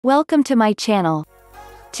Welcome to my channel.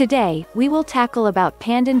 Today, we will tackle about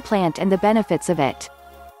pandan plant and the benefits of it.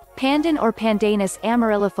 Pandan or Pandanus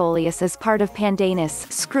amarylifolius is part of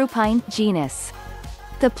Pandanus screwpine genus.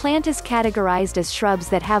 The plant is categorized as shrubs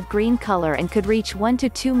that have green color and could reach 1 to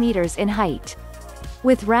 2 meters in height.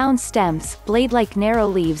 With round stems, blade-like narrow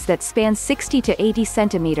leaves that span 60 to 80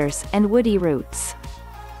 centimeters, and woody roots.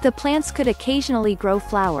 The plants could occasionally grow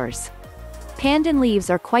flowers. Pandan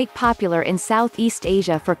leaves are quite popular in Southeast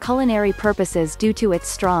Asia for culinary purposes due to its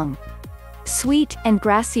strong, sweet, and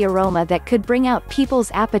grassy aroma that could bring out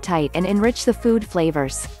people's appetite and enrich the food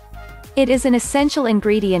flavors. It is an essential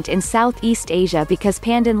ingredient in Southeast Asia because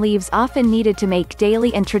pandan leaves often needed to make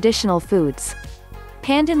daily and traditional foods.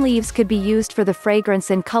 Pandan leaves could be used for the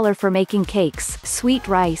fragrance and color for making cakes, sweet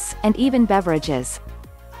rice, and even beverages.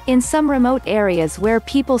 In some remote areas where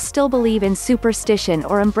people still believe in superstition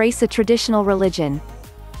or embrace a traditional religion,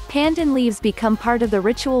 pandan leaves become part of the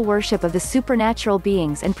ritual worship of the supernatural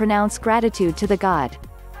beings and pronounce gratitude to the god.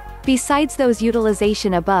 Besides those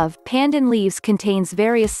utilization above, pandan leaves contains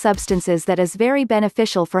various substances that is very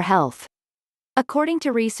beneficial for health. According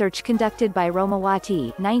to research conducted by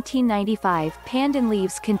Romawati, 1995, pandan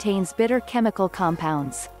leaves contains bitter chemical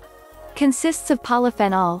compounds. Consists of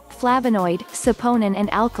polyphenol, flavonoid, saponin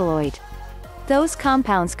and alkaloid. Those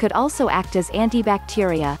compounds could also act as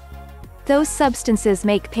antibacteria. Those substances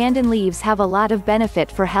make pandan leaves have a lot of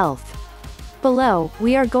benefit for health. Below,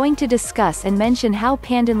 we are going to discuss and mention how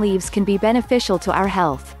pandan leaves can be beneficial to our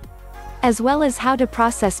health, as well as how to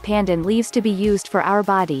process pandan leaves to be used for our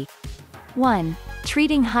body. 1.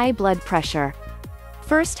 Treating high blood pressure.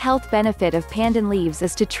 First health benefit of pandan leaves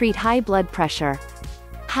is to treat high blood pressure.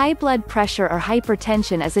 High blood pressure or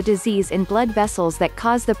hypertension is a disease in blood vessels that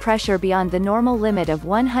cause the pressure beyond the normal limit of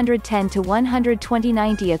 110 to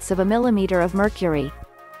 120/90ths of a millimeter of mercury.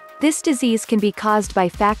 This disease can be caused by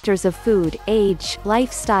factors of food, age,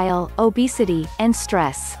 lifestyle, obesity, and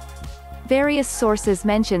stress. Various sources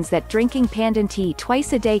mentions that drinking pandan tea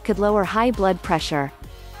twice a day could lower high blood pressure.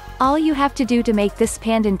 All you have to do to make this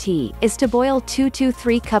pandan tea is to boil 2 to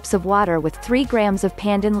 3 cups of water with 3 grams of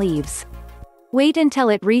pandan leaves. Wait until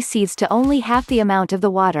it recedes to only half the amount of the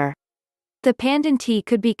water. The pandan tea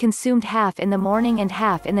could be consumed half in the morning and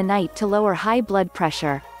half in the night to lower high blood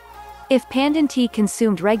pressure. If pandan tea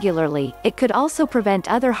consumed regularly, it could also prevent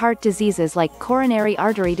other heart diseases like coronary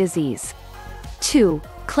artery disease. 2.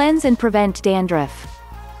 Cleanse and prevent dandruff.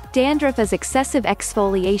 Dandruff is excessive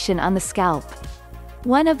exfoliation on the scalp.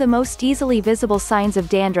 One of the most easily visible signs of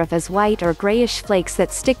dandruff is white or grayish flakes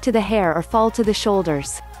that stick to the hair or fall to the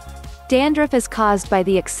shoulders. Dandruff is caused by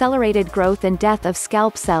the accelerated growth and death of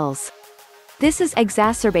scalp cells. This is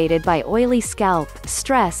exacerbated by oily scalp,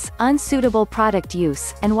 stress, unsuitable product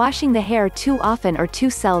use, and washing the hair too often or too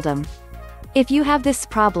seldom. If you have this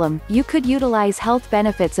problem, you could utilize health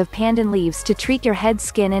benefits of pandan leaves to treat your head,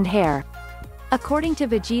 skin and hair. According to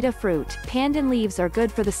Vegeta Fruit, pandan leaves are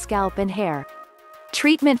good for the scalp and hair.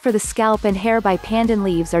 Treatment for the scalp and hair by pandan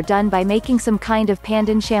leaves are done by making some kind of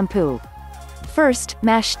pandan shampoo. First,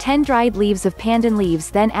 mash 10 dried leaves of pandan leaves,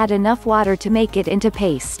 then add enough water to make it into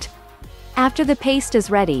paste. After the paste is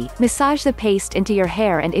ready, massage the paste into your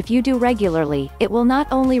hair, and if you do regularly, it will not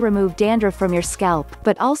only remove dandruff from your scalp,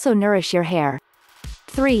 but also nourish your hair.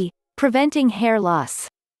 3. Preventing hair loss.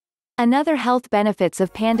 Another health benefits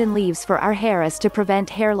of pandan leaves for our hair is to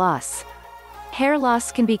prevent hair loss. Hair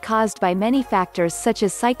loss can be caused by many factors such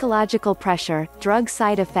as psychological pressure, drug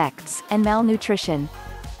side effects, and malnutrition.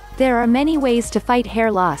 There are many ways to fight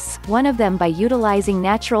hair loss, one of them by utilizing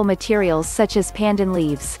natural materials such as pandan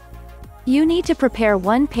leaves. You need to prepare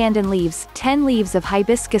 1 pandan leaves, 10 leaves of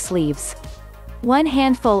hibiscus leaves, 1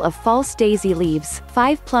 handful of false daisy leaves,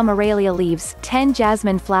 5 plumeria leaves, 10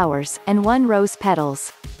 jasmine flowers, and 1 rose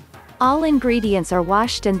petals. All ingredients are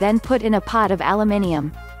washed and then put in a pot of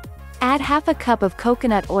aluminium. Add half a cup of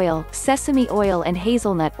coconut oil, sesame oil and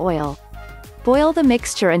hazelnut oil. Boil the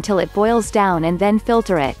mixture until it boils down and then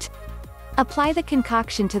filter it. Apply the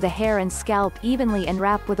concoction to the hair and scalp evenly and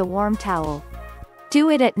wrap with a warm towel.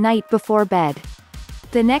 Do it at night before bed.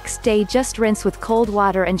 The next day just rinse with cold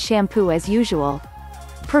water and shampoo as usual.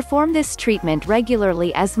 Perform this treatment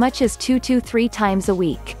regularly, as much as 2 to 3 times a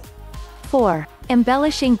week. 4.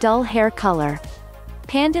 Embellishing dull hair color.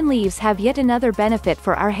 Pandan leaves have yet another benefit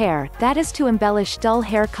for our hair, that is to embellish dull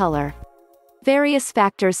hair color. Various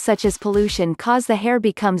factors such as pollution cause the hair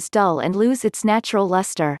becomes dull and lose its natural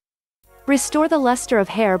luster. Restore the luster of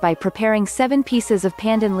hair by preparing 7 pieces of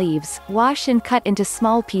pandan leaves, wash and cut into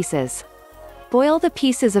small pieces. Boil the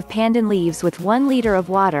pieces of pandan leaves with 1 liter of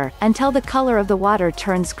water, until the color of the water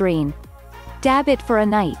turns green. Dab it for a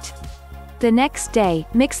night. The next day,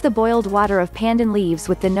 mix the boiled water of pandan leaves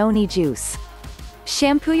with the noni juice.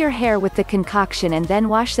 Shampoo your hair with the concoction and then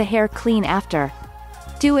wash the hair clean after.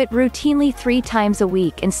 Do it routinely 3 times a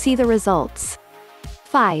week and see the results.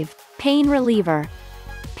 5. Pain reliever.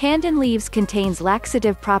 Pandan leaves contains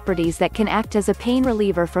laxative properties that can act as a pain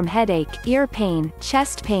reliever from headache, ear pain,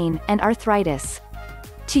 chest pain, and arthritis.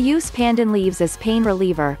 To use pandan leaves as pain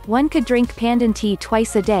reliever, one could drink pandan tea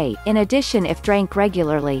twice a day, in addition if drank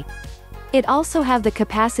regularly. It also have the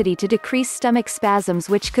capacity to decrease stomach spasms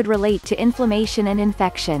which could relate to inflammation and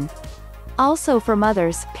infection. Also for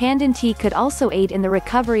mothers, pandan tea could also aid in the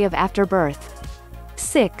recovery of afterbirth.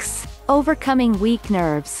 6. Overcoming weak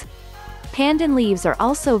nerves. Pandan leaves are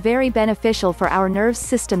also very beneficial for our nerve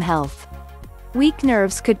system health. Weak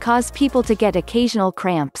nerves could cause people to get occasional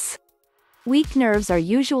cramps. Weak nerves are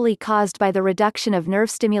usually caused by the reduction of nerve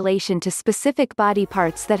stimulation to specific body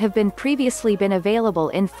parts that have previously been available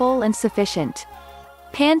in full and sufficient.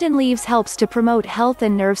 Pandan leaves helps to promote health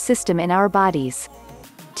and nerve system in our bodies.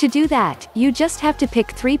 To do that, you just have to pick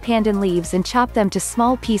 3 pandan leaves and chop them to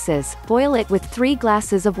small pieces, boil it with 3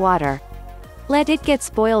 glasses of water. Let it get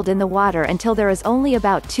boiled in the water until there is only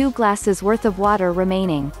about 2 glasses worth of water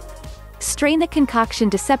remaining. Strain the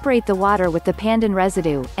concoction to separate the water with the pandan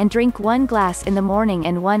residue, and drink 1 glass in the morning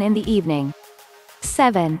and 1 in the evening.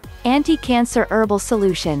 7. Anti-cancer herbal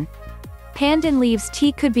solution. Pandan leaves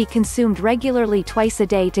tea could be consumed regularly twice a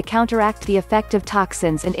day to counteract the effect of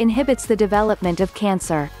toxins and inhibits the development of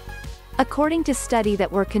cancer. According to study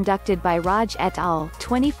that were conducted by Raj et al.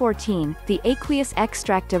 2014, the aqueous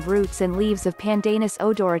extract of roots and leaves of Pandanus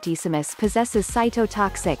odoratissimus possesses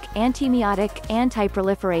cytotoxic, antimeiotic,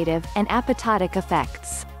 antiproliferative, and apoptotic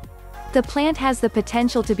effects. The plant has the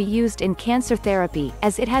potential to be used in cancer therapy,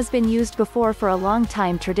 as it has been used before for a long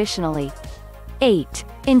time traditionally. 8.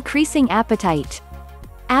 Increasing appetite.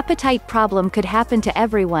 Appetite problem could happen to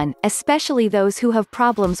everyone, especially those who have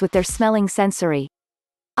problems with their smelling sensory.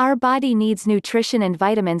 Our body needs nutrition and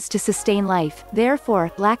vitamins to sustain life,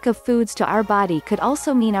 therefore, lack of foods to our body could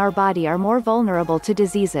also mean our body are more vulnerable to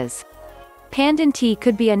diseases. Pandan tea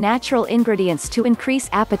could be a natural ingredient to increase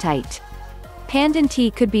appetite. Pandan tea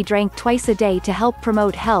could be drank twice a day to help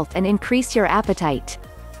promote health and increase your appetite.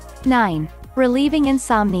 9. Relieving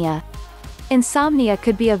insomnia. Insomnia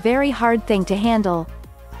could be a very hard thing to handle.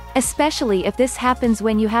 Especially if this happens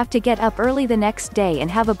when you have to get up early the next day and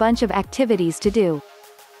have a bunch of activities to do.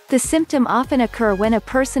 The symptom often occur when a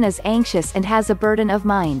person is anxious and has a burden of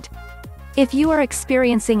mind. If you are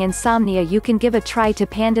experiencing insomnia, you can give a try to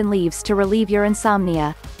pandan leaves to relieve your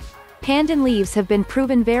insomnia. Pandan leaves have been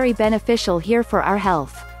proven very beneficial here for our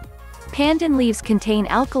health. Pandan leaves contain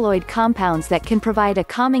alkaloid compounds that can provide a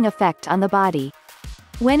calming effect on the body.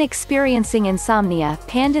 When experiencing insomnia,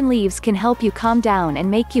 pandan leaves can help you calm down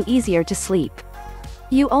and make you easier to sleep.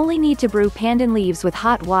 You only need to brew pandan leaves with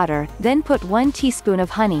hot water, then put 1 teaspoon of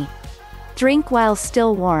honey. Drink while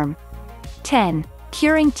still warm. 10.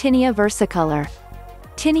 Curing tinea versicolor.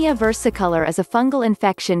 Tinea versicolor is a fungal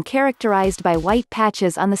infection characterized by white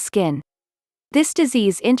patches on the skin. This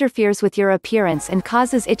disease interferes with your appearance and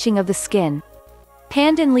causes itching of the skin.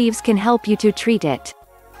 Pandan leaves can help you to treat it.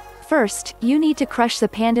 First, you need to crush the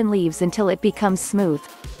pandan leaves until it becomes smooth.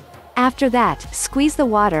 After that, squeeze the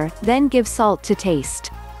water, then give salt to taste.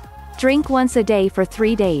 Drink once a day for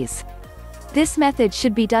 3 days. This method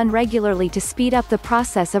should be done regularly to speed up the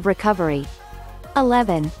process of recovery.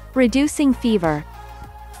 11. Reducing fever.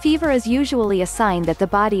 Fever is usually a sign that the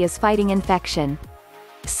body is fighting infection.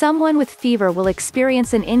 Someone with fever will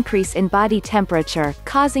experience an increase in body temperature,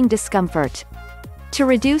 causing discomfort. To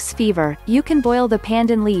reduce fever, you can boil the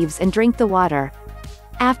pandan leaves and drink the water.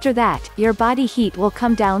 After that, your body heat will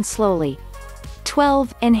come down slowly.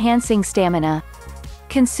 12. Enhancing stamina.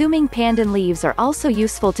 Consuming pandan leaves are also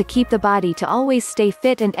useful to keep the body to always stay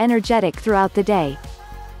fit and energetic throughout the day.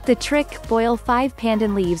 The trick: boil 5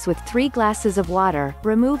 pandan leaves with 3 glasses of water,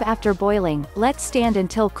 remove after boiling, let stand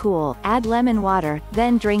until cool, add lemon water,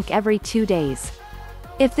 then drink every 2 days.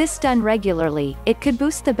 If this done regularly, it could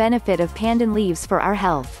boost the benefit of pandan leaves for our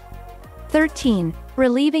health. 13.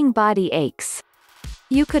 Relieving body aches.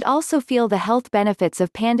 You could also feel the health benefits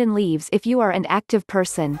of pandan leaves if you are an active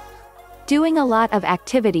person. Doing a lot of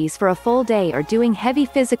activities for a full day or doing heavy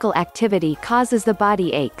physical activity causes the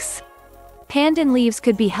body aches. Pandan leaves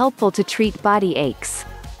could be helpful to treat body aches.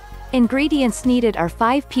 Ingredients needed are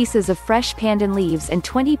 5 pieces of fresh pandan leaves and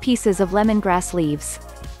 20 pieces of lemongrass leaves.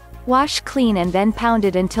 Wash clean and then pound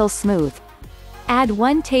it until smooth. Add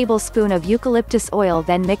 1 tablespoon of eucalyptus oil,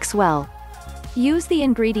 then mix well. Use the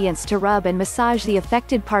ingredients to rub and massage the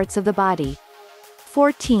affected parts of the body.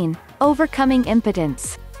 14. Overcoming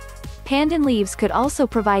impotence. Pandan leaves could also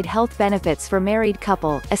provide health benefits for married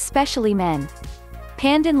couple, especially men.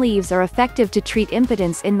 Pandan leaves are effective to treat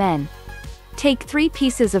impotence in men. Take 3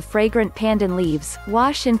 pieces of fragrant pandan leaves,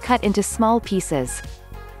 wash and cut into small pieces.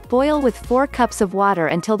 Boil with 4 cups of water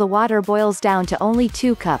until the water boils down to only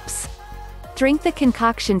 2 cups. Drink the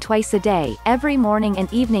concoction twice a day, every morning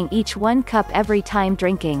and evening, each 1 cup every time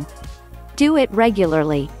drinking. Do it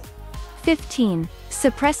regularly. 15.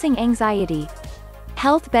 Suppressing anxiety.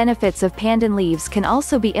 Health benefits of pandan leaves can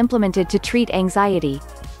also be implemented to treat anxiety.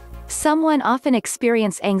 Someone often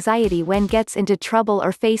experience anxiety when gets into trouble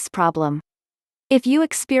or face problem. If you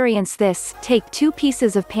experience this, take 2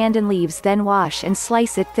 pieces of pandan leaves, then wash and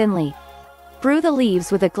slice it thinly. Brew the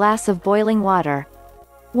leaves with a glass of boiling water.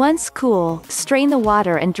 Once cool, strain the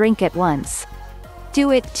water and drink at once. Do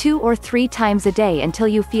it 2 or 3 times a day until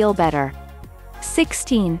you feel better.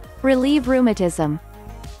 16. Relieve rheumatism.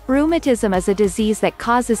 Rheumatism is a disease that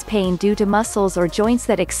causes pain due to muscles or joints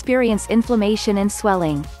that experience inflammation and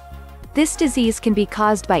swelling. This disease can be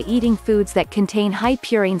caused by eating foods that contain high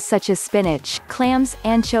purines such as spinach, clams,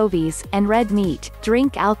 anchovies, and red meat,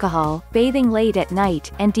 drink alcohol, bathing late at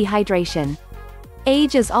night, and dehydration.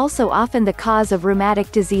 Age is also often the cause of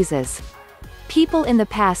rheumatic diseases. People in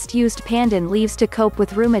the past used pandan leaves to cope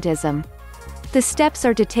with rheumatism. The steps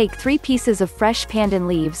are to take 3 pieces of fresh pandan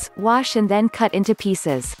leaves, wash and then cut into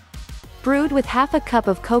pieces. Brewed with half a cup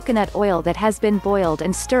of coconut oil that has been boiled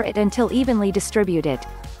and stir it until evenly distributed.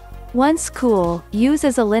 Once cool, use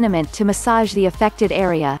as a liniment to massage the affected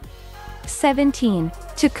area. 17.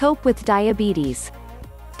 To cope with diabetes.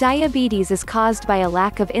 Diabetes is caused by a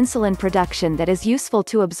lack of insulin production that is useful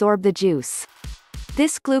to absorb the juice.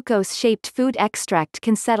 This glucose-shaped food extract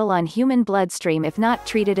can settle on human bloodstream if not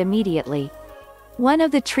treated immediately. One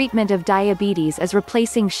of the treatment of diabetes is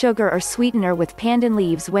replacing sugar or sweetener with pandan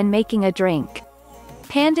leaves when making a drink.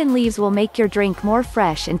 Pandan leaves will make your drink more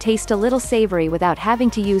fresh and taste a little savory without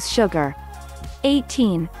having to use sugar.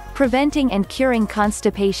 18. Preventing and curing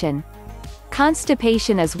constipation.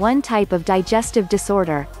 Constipation is one type of digestive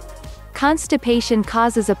disorder. Constipation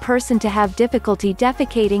causes a person to have difficulty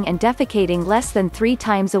defecating and defecating less than 3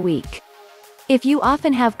 times a week. If you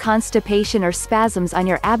often have constipation or spasms on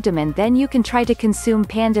your abdomen, then you can try to consume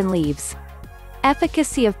pandan leaves.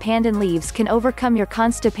 Efficacy of pandan leaves can overcome your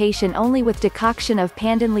constipation only with decoction of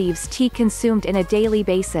pandan leaves tea consumed in a daily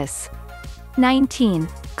basis. 19.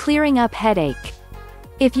 Clearing up headache.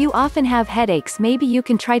 If you often have headaches, maybe you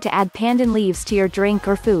can try to add pandan leaves to your drink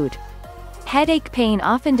or food. Headache pain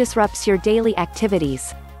often disrupts your daily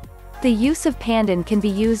activities. The use of pandan can be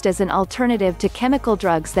used as an alternative to chemical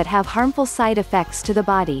drugs that have harmful side effects to the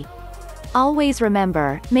body. Always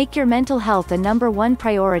remember, make your mental health a #1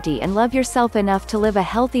 priority and love yourself enough to live a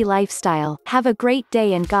healthy lifestyle. Have a great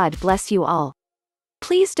day and God bless you all.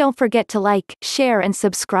 Please don't forget to like, share and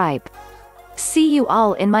subscribe. See you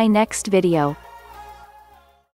all in my next video.